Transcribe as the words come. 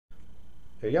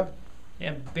There you go.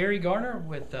 And Barry Garner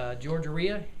with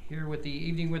GaREIA here with the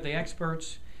Evening with the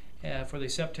Experts for the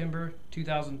September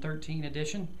 2013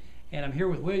 edition. And I'm here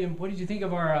with William. What did you think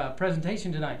of our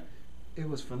presentation tonight? It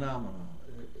was phenomenal.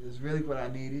 It's really what I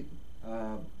needed.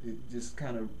 It just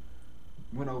kind of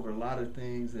went over a lot of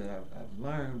things that I've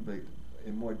learned, but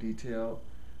in more detail.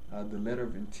 The letter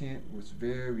of intent was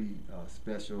very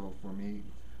special for me.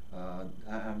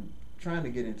 I'm trying to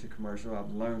get into commercial.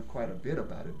 I've learned quite a bit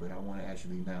about it, but I want to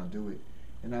actually now do it.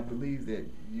 And I believe that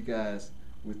you guys,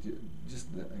 with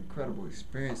just the incredible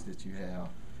experience that you have,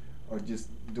 are just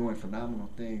doing phenomenal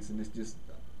things. And it's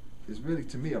really,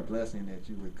 to me, a blessing that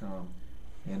you would come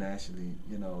and actually,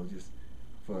 just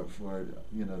for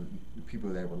the people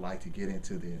that would like to get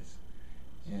into this.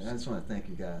 And I just want to thank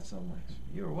you guys so much.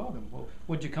 You're welcome. Well,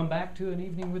 would you come back to an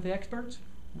Evening with the Experts?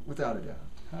 Without a doubt.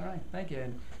 All right, thank you.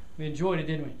 And we enjoyed it,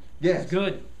 didn't we? Yes. It was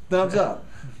good. Thumbs up.